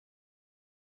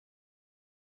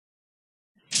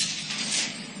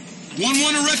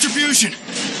1-1 to Retribution.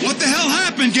 What the hell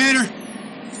happened, Gator?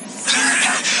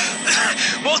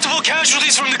 Multiple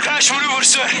casualties from the crash maneuver,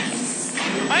 sir.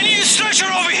 I need a stretcher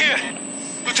over here.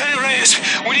 Lieutenant Reyes,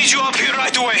 we need you up here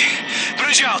right away.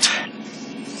 Bridge out.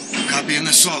 Copy an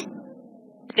assault.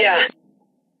 Yeah.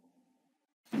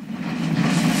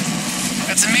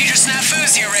 Got some major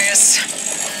snafus here, Reyes.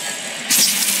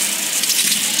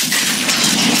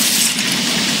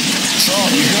 Saul,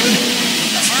 you good?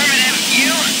 Affirmative.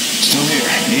 You? Still here.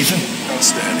 Ethan?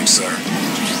 Outstanding, sir.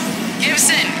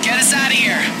 Gibson, get us out of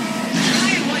here.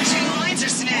 Ryan, 1-2 lines are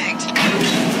snagged. All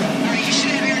right, you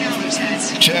should have air now,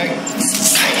 Lieutenant. Check.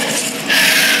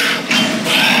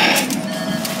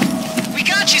 We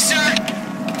got you, sir.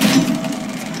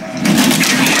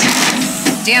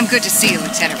 Damn good to see you,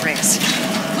 Lieutenant Reyes.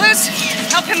 Liz,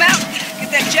 help him out.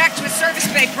 Get that jack to his service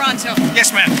bay pronto.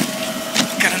 Yes, ma'am.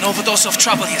 Got an overdose of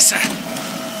trouble here, sir.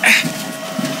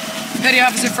 Petty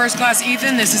Officer First Class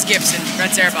Ethan, this is Gibson,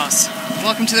 Red's air boss.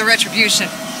 Welcome to the Retribution.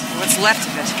 What's left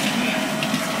of it.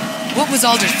 What was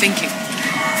Alder thinking?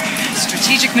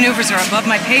 Strategic maneuvers are above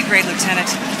my pay grade, Lieutenant.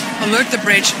 Alert the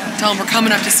bridge. Tell him we're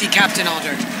coming up to see Captain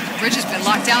Alder. The bridge has been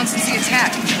locked down since the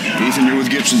attack. Ethan, you're with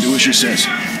Gibson. Do as she says.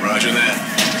 Roger that.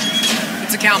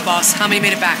 It's a count, boss. How many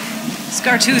made it back?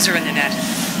 Scar 2s are in the net.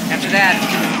 After that,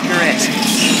 you're it.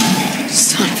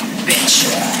 Son of a bitch.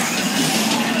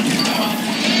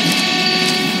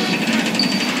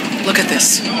 Look at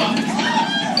this.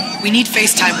 We need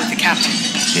FaceTime with the captain.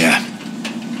 Yeah.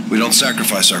 We don't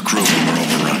sacrifice our crew when we're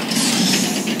overrun.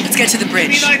 Let's get to the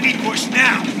bridge. Be pushed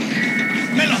now.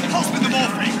 Miller, pulse with the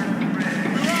morphine.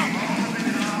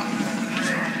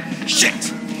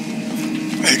 Shit!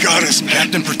 They got us, man.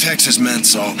 Captain protects his men,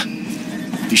 Salt.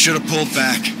 He should have pulled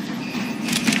back.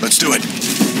 Let's do it.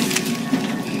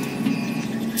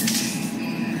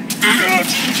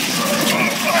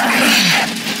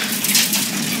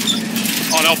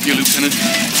 I'll help you, Lieutenant.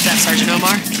 Is that Sergeant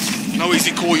Omar? No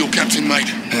easy call, your captain, mate.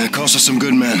 It cost us some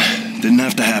good men. Didn't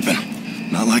have to happen.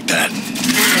 Not like that.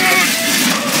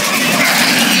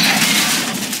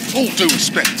 All due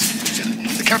respect,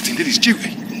 Lieutenant. The captain did his duty.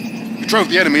 He drove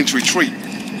the enemy into retreat.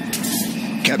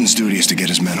 Captain's duty is to get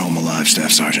his men home alive,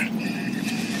 Staff Sergeant.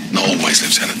 Not always,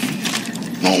 Lieutenant.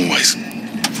 Not always.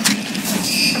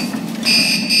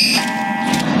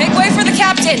 Make way for the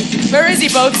captain! Where is he,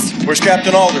 boats? Where's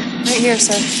Captain Alder? Right here,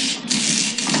 sir.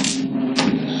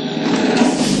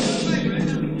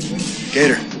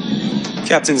 Gator.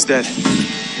 Captain's dead.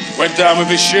 Went down with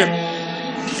his ship.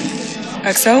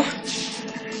 XO?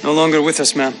 No longer with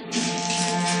us, ma'am.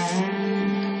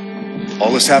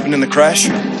 All this happened in the crash?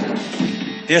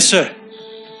 Yes, sir.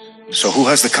 So who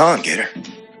has the con, Gator?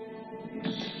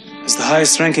 As the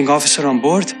highest-ranking officer on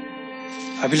board,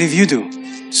 I believe you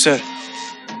do, sir.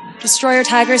 Destroyer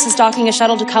Tigris is docking a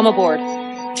shuttle to come aboard.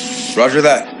 Roger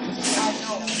that.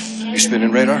 You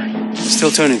spinning radar? Still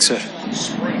turning, sir.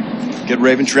 Get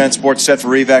Raven transport set for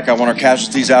evac. I want our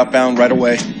casualties outbound right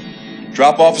away.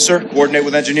 Drop officer, coordinate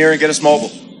with engineer and get us mobile.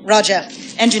 Roger.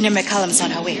 Engineer McCallum's on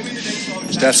her way.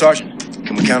 Staff Sergeant,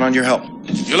 can we count on your help?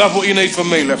 You'll have what you need from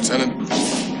me, Lieutenant.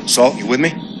 Salt, you with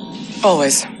me?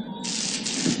 Always.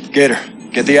 Gator,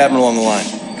 get the Admiral on the line.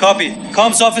 Copy.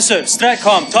 Comms officer,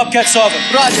 Stratcom, Top Cat Solvent.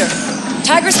 Roger.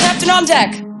 Tigris captain on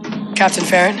deck. Captain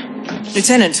Farron?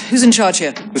 Lieutenant, who's in charge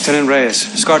here? Lieutenant Reyes,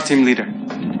 SCAR team leader.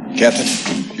 Captain,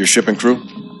 your ship and crew?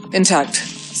 Intact.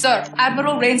 Sir,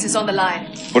 Admiral Rains is on the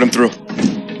line. Put him through.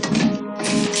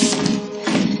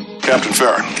 Captain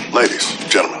Farron, ladies,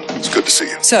 gentlemen, it's good to see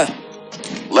you. Sir.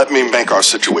 Let me make our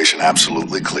situation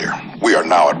absolutely clear. We are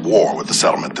now at war with the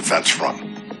Settlement Defense Front.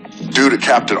 Due to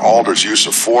Captain Alder's use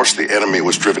of force, the enemy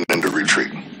was driven into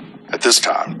retreat. At this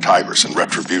time, Tigris and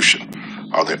Retribution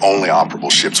are the only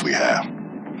operable ships we have.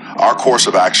 Our course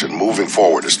of action moving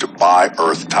forward is to buy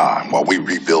Earth time while we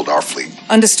rebuild our fleet.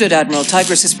 Understood, Admiral.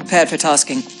 Tigris is prepared for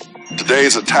tasking.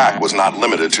 Today's attack was not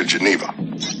limited to Geneva.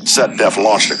 SetDef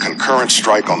launched a concurrent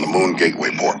strike on the Moon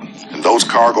Gateway port, and those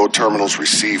cargo terminals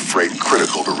received freight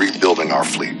critical to rebuilding our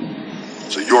fleet.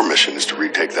 So your mission is to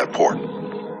retake that port.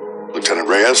 Lieutenant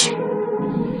Reyes,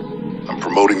 I'm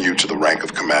promoting you to the rank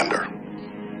of commander.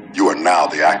 You are now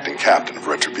the acting captain of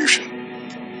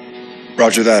Retribution.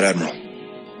 Roger that, Admiral.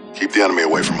 Keep the enemy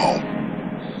away from home.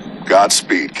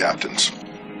 Godspeed, captains.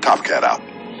 Top Cat out.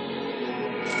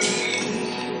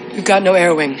 We've got no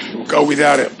air wing. We'll go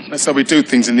without it. That's how we do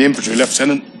things in the infantry,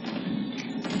 Lieutenant.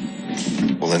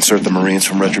 We'll insert the Marines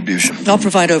from Retribution. I'll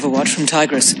provide overwatch from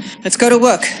Tigris. Let's go to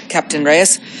work, Captain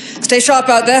Reyes. Stay sharp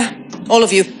out there. All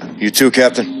of you. You too,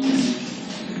 Captain.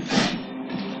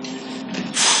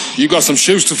 You got some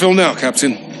shoes to fill now,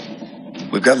 Captain.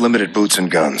 We've got limited boots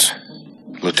and guns.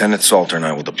 Lieutenant Salter and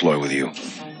I will deploy with you.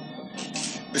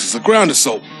 This is a ground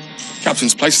assault.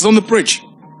 Captain's place is on the bridge.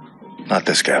 Not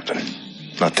this, Captain.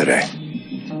 Not today.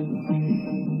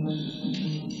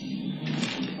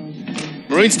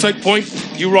 Marines take point.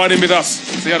 You ride in with us.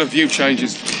 See how the view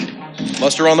changes.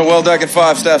 Muster on the well deck at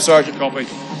 5, Staff Sergeant. Copy.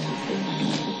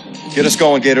 Get us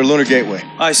going, Gator. Lunar Gateway.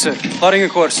 Aye, sir. Plotting a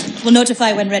course. We'll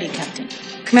notify when ready, Captain.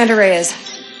 Commander Reyes.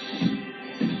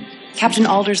 Captain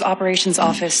Alder's operations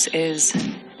office is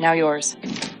now yours.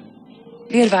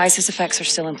 Be advised his effects are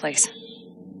still in place.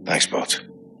 Thanks, Boats.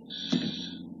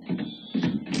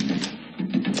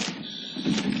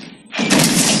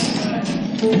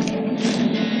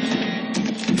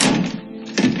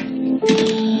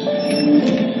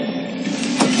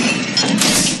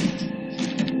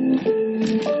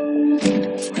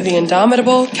 For the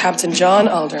indomitable Captain John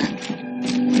Alder.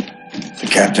 The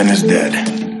captain is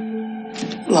dead.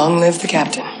 Long live the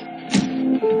captain.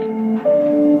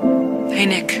 Hey,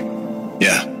 Nick.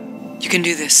 Yeah. You can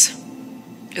do this.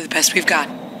 You're the best we've got.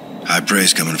 High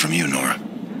praise coming from you, Nora.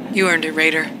 You earned it,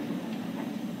 Raider.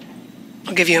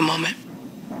 I'll give you a moment.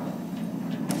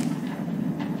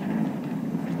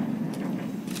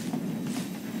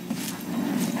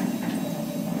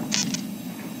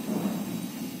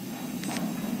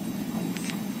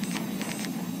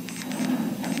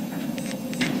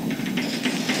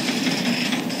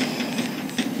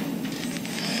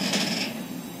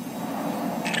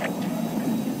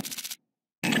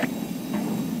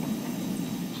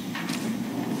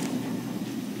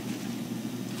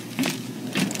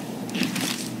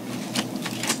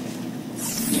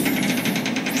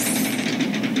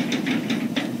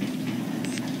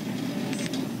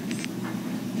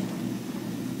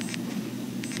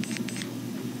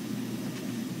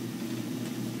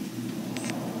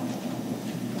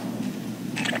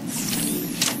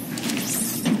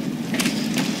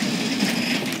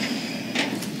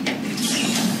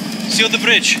 Seal the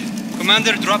bridge.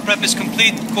 Commander, drop prep is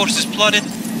complete. Course is plotted.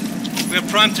 We are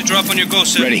primed to drop on your go,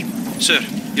 sir. Ready. Sir,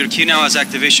 your key now has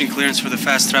activation clearance for the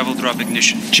fast travel drop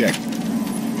ignition. Check.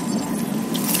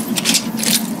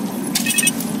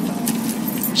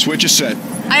 Switch is set.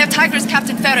 I have Tigris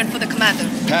Captain Farron for the commander.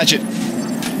 Patch it.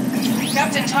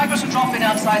 Captain, Tigris will drop in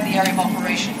outside the area of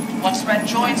operation. Once Red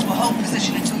joins, we'll hold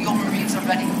position until your Marines are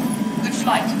ready. Good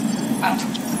flight. Out.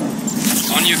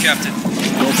 On you, Captain.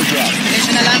 Go for drop.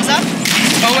 Vision alarms up.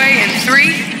 Away in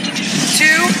 3, 2,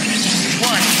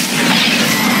 1.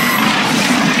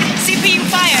 CPU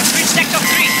fire, bridge sector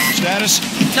 3. Status?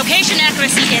 Location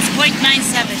accuracy is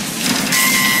 0.97.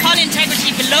 Hull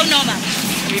integrity below normal.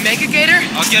 Can we make it, Gator?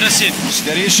 I'll get us in.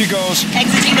 Steady as she goes.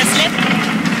 Exiting the slip.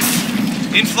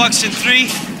 Influx in 3,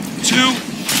 2, 1.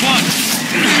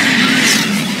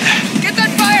 Get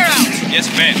that fire out! Yes,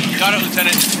 ma'am. Got it,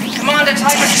 Lieutenant. Commander,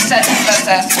 Tigris is set for first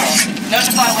airstrike.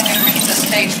 Notify when you've reached the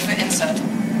stage for insert.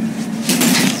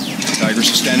 Tigers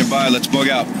are standing by. Let's bug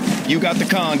out. You got the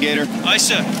con, Gator. Aye,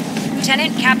 sir.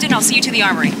 Lieutenant, Captain, I'll see you to the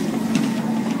armory.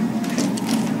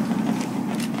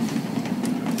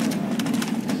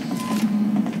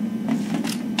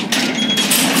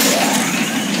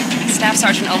 Staff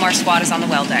Sergeant Omar's squad is on the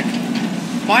well deck.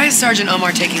 Why is Sergeant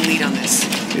Omar taking lead on this?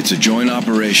 It's a joint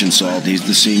operation, Salt. He's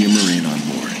the senior Marine on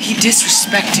board. He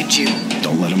disrespected you.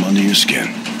 Don't let him under your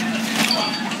skin.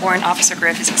 Warrant Officer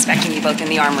Griff is expecting you both in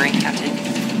the armory, Captain.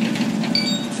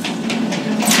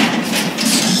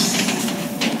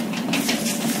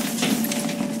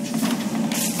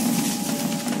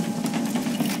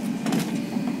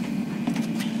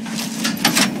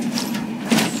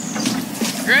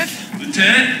 Griff?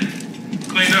 Lieutenant?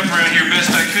 Cleaned up around here best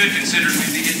I could, considering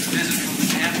we'd be getting a visit from the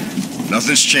captain.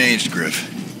 Nothing's changed, Griff.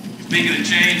 Speaking of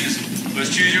changes, let's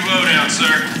choose your loadout,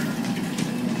 sir.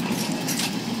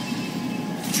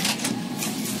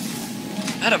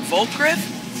 That a Volt, Griff?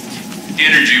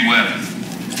 Energy weapon.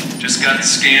 Just got the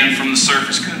scan from the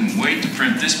surface. Couldn't wait to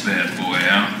print this bad boy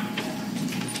out.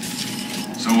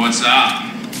 So what's up?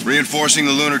 Reinforcing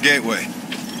the lunar gateway.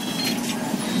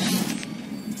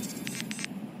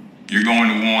 You're going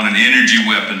to want an energy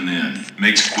weapon then.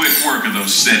 Makes quick work of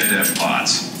those set def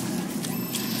pots.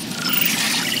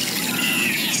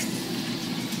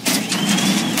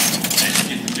 Let's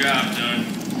get the job done.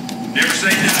 Never say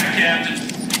die, Captain.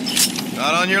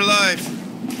 Not on your life.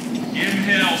 Give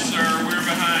hell, sir. We're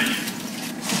behind you.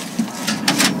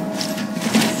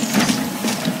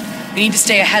 We need to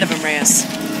stay ahead of him, Reyes.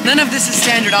 None of this is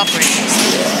standard operations.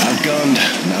 Outgunned,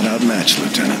 not outmatched,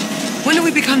 Lieutenant. When did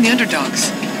we become the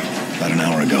underdogs? About an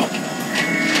hour ago.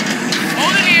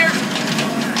 Hold it here!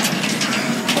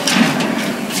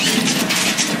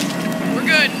 We're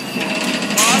good.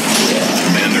 Boss?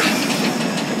 Commander.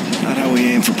 Not how we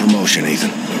aim promotion,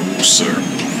 Ethan. Oh, sir.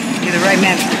 You're the right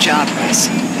man for the job, Rice.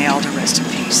 May Alder rest in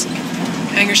peace.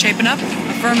 Hangar shaping up?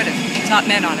 Affirmative. Top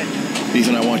men on it.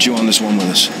 Ethan, I want you on this one with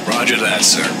us. Roger that,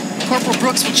 sir. Corporal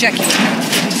Brooks will check you.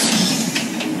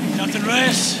 Captain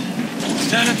Reyes,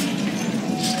 Lieutenant.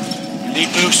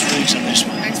 Need boost rigs on this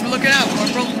one. Thanks for looking out,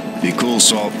 Corporal. Be cool,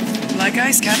 Salt. Like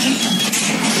ice, Captain.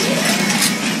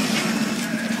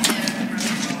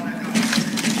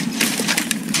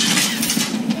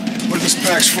 What are the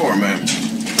specs for, man?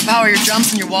 To power your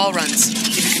jumps and your wall runs.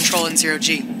 Keep your control in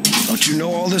 0G. Don't you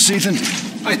know all this, Ethan?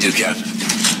 I do, Captain.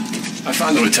 I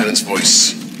find the lieutenant's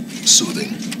voice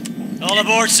soothing. All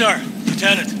aboard, sir.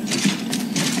 Lieutenant.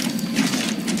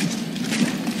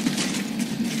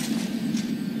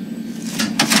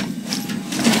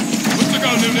 Good to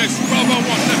go, Nunes. Bravo 1,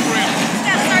 left rear.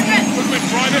 Staff Sergeant. Equipment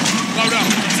private. Load up.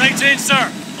 It's 18,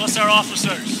 sir. Plus our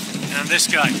officers. And this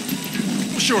guy.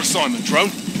 What's your assignment, drone?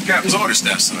 Captain's orders,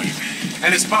 Staff Sergeant.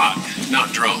 And it's bot,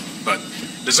 not drone, but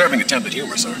deserving attempted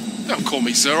humor, sir. Don't call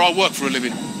me sir. I work for a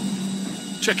living.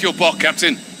 Check your bot,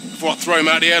 Captain, before I throw him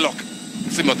out the airlock.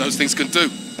 See what those things can do.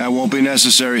 That won't be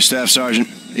necessary, Staff Sergeant.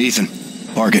 Ethan,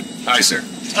 park it. Aye, sir.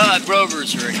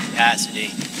 Grovers are at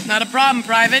capacity. Not a problem,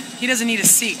 Private. He doesn't need a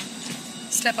seat.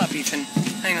 Step up, Ethan.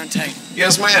 Hang on tight.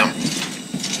 Yes, ma'am.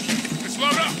 Let's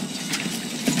load up.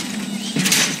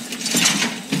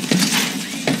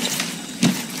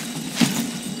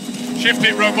 Shift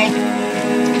it, Robo.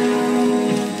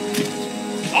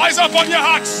 Eyes up on your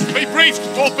huts. Be briefed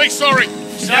or be sorry.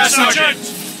 Staff Sergeant.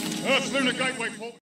 Earth Lunar Gateway.